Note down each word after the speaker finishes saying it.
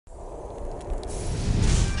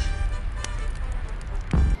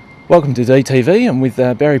Welcome to DTV. I'm with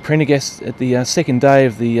Barry Prendergast at the second day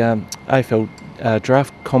of the AFL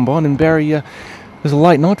Draft Combine. And Barry, it was a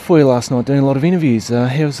late night for you last night, doing a lot of interviews.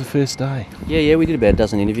 How was the first day? Yeah, we did about a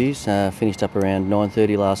dozen interviews. Finished up around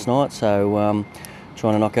 9:30 last night, so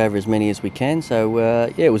trying to knock over as many as we can. So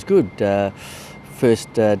yeah, it was good.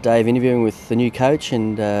 First day of interviewing with the new coach,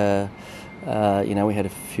 and we had a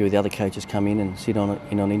few of the other coaches come in and sit on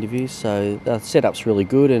interviews. So the setup's really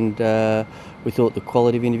good, and we thought the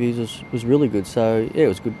quality of interviews was really good. So yeah, it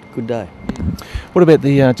was a good day. What about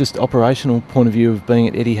the just operational point of view of being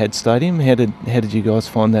at Etihad Stadium? How did you guys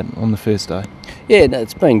find that on the first day? Yeah, no,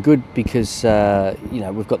 it's been good because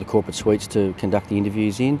we've got the corporate suites to conduct the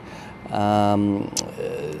interviews in,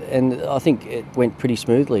 and I think it went pretty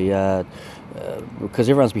smoothly. Because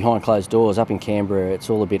everyone's behind closed doors. Up in Canberra,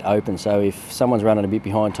 it's all a bit open, so if someone's running a bit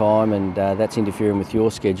behind time and that's interfering with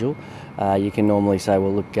your schedule, you can normally say,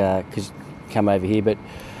 well, look, because come over here. But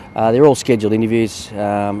they're all scheduled interviews.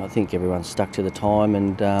 I think everyone's stuck to the time,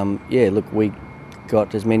 and yeah, look, we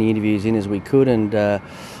got as many interviews in as we could, and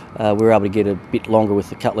we were able to get a bit longer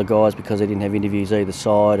with a couple of guys because they didn't have interviews either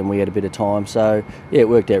side, and we had a bit of time. So yeah, it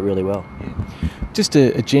worked out really well. Just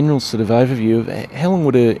a general sort of overview of how long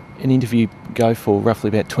would an interview go for? Roughly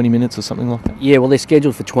about 20 minutes or something like that? Yeah, well, they're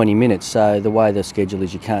scheduled for 20 minutes, so the way the schedule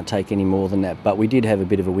is, you can't take any more than that. But we did have a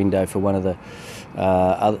bit of a window for one of the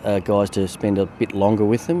other guys to spend a bit longer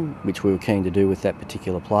with them, which we were keen to do with that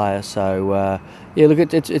particular player. So yeah, look,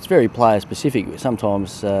 it's very player specific.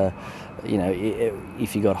 Sometimes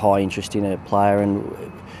if you got high interest in a player,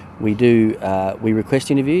 and we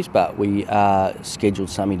request interviews, but we scheduled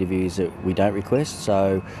some interviews that we don't request.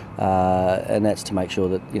 So and that's to make sure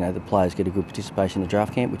that the players get a good participation in the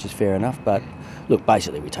draft camp, which is fair enough. But look,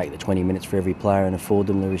 basically we take the 20 minutes for every player and afford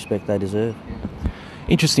them the respect they deserve.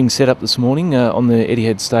 Interesting setup this morning on the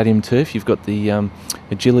Etihad Stadium turf. You've got the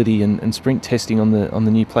agility and sprint testing on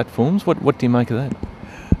the new platforms. What do you make of that?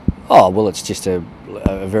 Oh, well, it's just a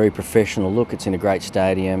very professional look. It's in a great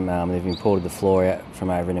stadium. They've imported the floor out from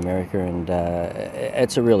over in America, and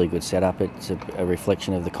it's a really good setup. It's a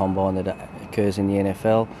reflection of the combine that occurs in the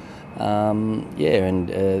NFL.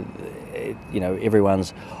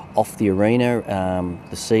 Everyone's off the arena,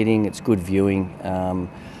 the seating, it's good viewing.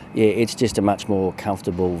 Yeah, it's just a much more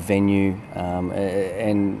comfortable venue,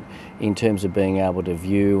 and in terms of being able to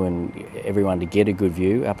view and everyone to get a good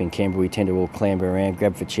view. Up in Canberra, we tend to all clamber around,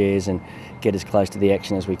 grab for chairs and get as close to the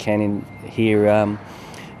action as we can. In here,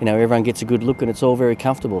 everyone gets a good look and it's all very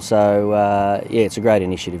comfortable. So yeah, it's a great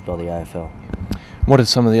initiative by the AFL. What are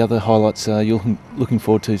some of the other highlights you're looking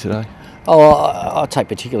forward to today? Oh, I take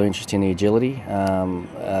particular interest in the agility,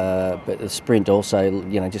 but the sprint also,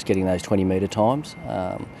 just getting those 20-metre times.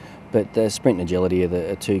 But the sprint and agility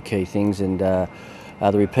are two key things, and the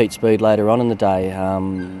repeat speed later on in the day.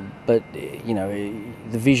 But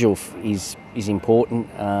the visual is important.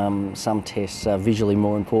 Some tests are visually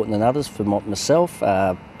more important than others for myself,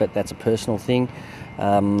 but that's a personal thing.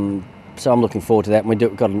 So I'm looking forward to that, and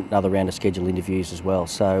we've got another round of scheduled interviews as well.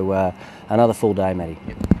 So another full day, Matty.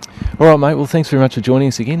 All right, mate. Well, thanks very much for joining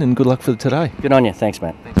us again, and good luck for today. Good on you. Thanks,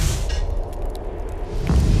 mate. Thanks.